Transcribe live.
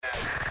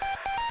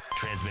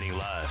Transmitting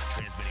live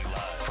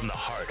from the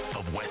heart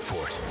of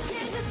Westport.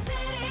 Kansas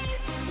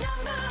City's #1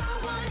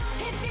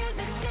 hit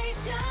music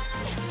station.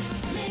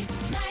 Mix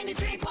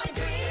 93.3,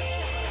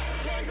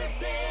 Kansas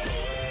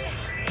City.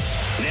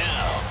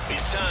 Now,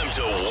 it's time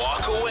to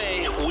walk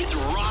away with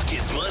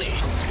Rocket's money.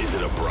 Is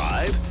it a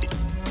bribe?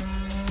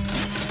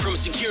 From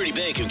Security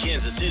Bank of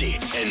Kansas City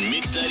and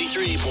Mix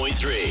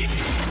 93.3.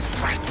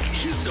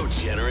 She's so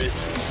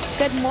generous.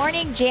 Good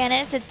morning,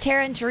 Janice. It's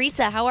Tara and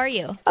Teresa. How are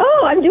you?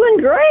 Oh, I'm doing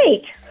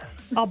great.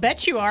 I'll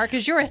bet you are,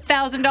 because you're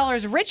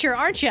 $1,000 richer,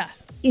 aren't you?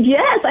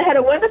 Yes, I had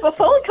a wonderful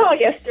phone call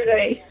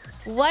yesterday.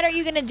 What are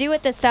you going to do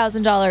with this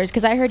 $1,000?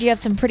 Because I heard you have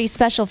some pretty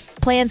special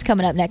plans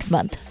coming up next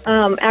month.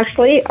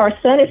 Actually, our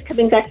son is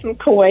coming back from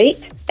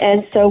Kuwait,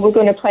 and so we're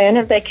going to plan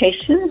a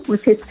vacation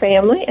with his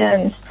family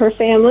and her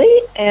family,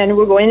 and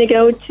we're going to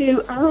go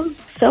to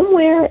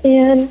somewhere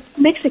in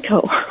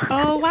Mexico.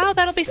 Oh, wow,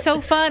 that'll be so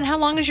fun. How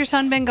long has your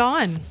son been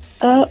gone?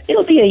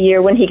 It'll be a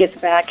year when he gets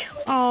back.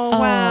 Oh,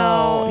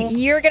 wow. Oh,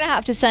 you're going to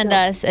have to send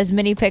us as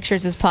many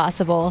pictures as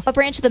possible. What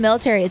branch of the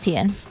military is he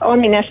in?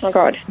 Army National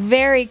Guard.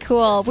 Very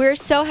cool. We're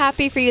so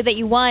happy for you that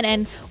you won,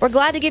 and we're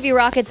glad to give you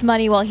Rocket's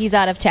money while he's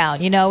out of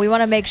town. You know, we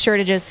want to make sure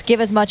to just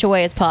give as much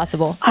away as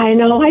possible. I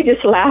know. I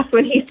just laughed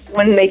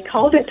when they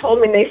called and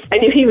told me I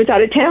knew he was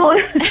out of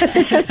town.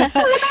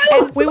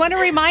 And we want to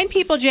remind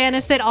people,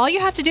 Janice, that all you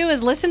have to do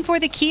is listen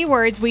for the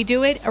keywords. We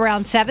do it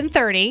around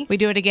 7:30. We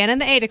do it again in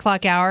the 8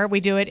 o'clock hour.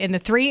 We do it in the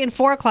 3 and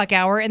 4 o'clock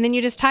hour. And then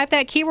you just type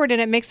that keyword in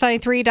at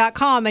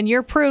mix93.com, and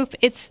you're proof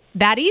it's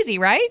that easy,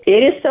 right? It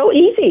is so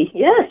easy,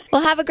 yes.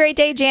 Well, have a great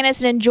day, Janice,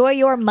 and enjoy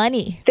your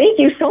money. Thank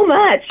you so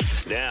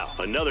much. Now,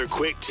 another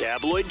quick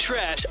tabloid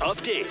trash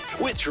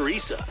update with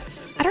Teresa.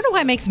 I don't know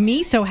why it makes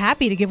me so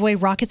happy to give away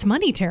Rocket's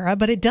money, Tara,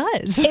 but it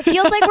does. It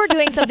feels like we're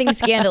doing something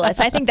scandalous.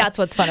 I think that's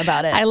what's fun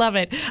about it. I love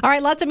it. All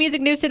right, lots of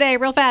music news today.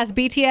 Real fast,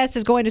 BTS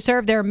is going to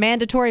serve their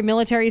mandatory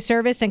military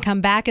service and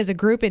come back as a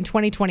group in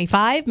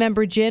 2025.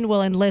 Member Jin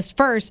will enlist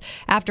first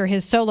after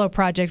his solo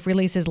project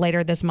releases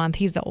later this month.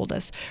 He's the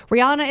oldest.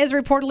 Rihanna is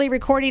reportedly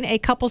recording a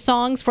couple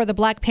songs for the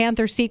Black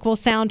Panther sequel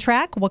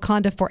soundtrack,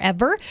 Wakanda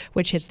Forever,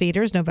 which hits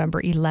theaters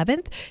November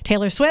 11th.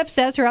 Taylor Swift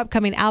says her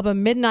upcoming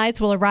album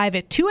Midnights will arrive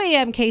at 2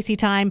 a.m. KC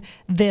time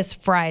this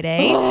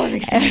Friday. Oh, I'm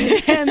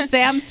excited. And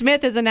Sam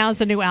Smith has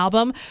announced a new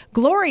album.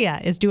 Gloria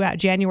is due out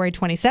January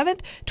 27th,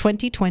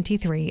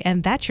 2023.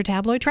 And that's your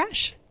tabloid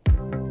trash.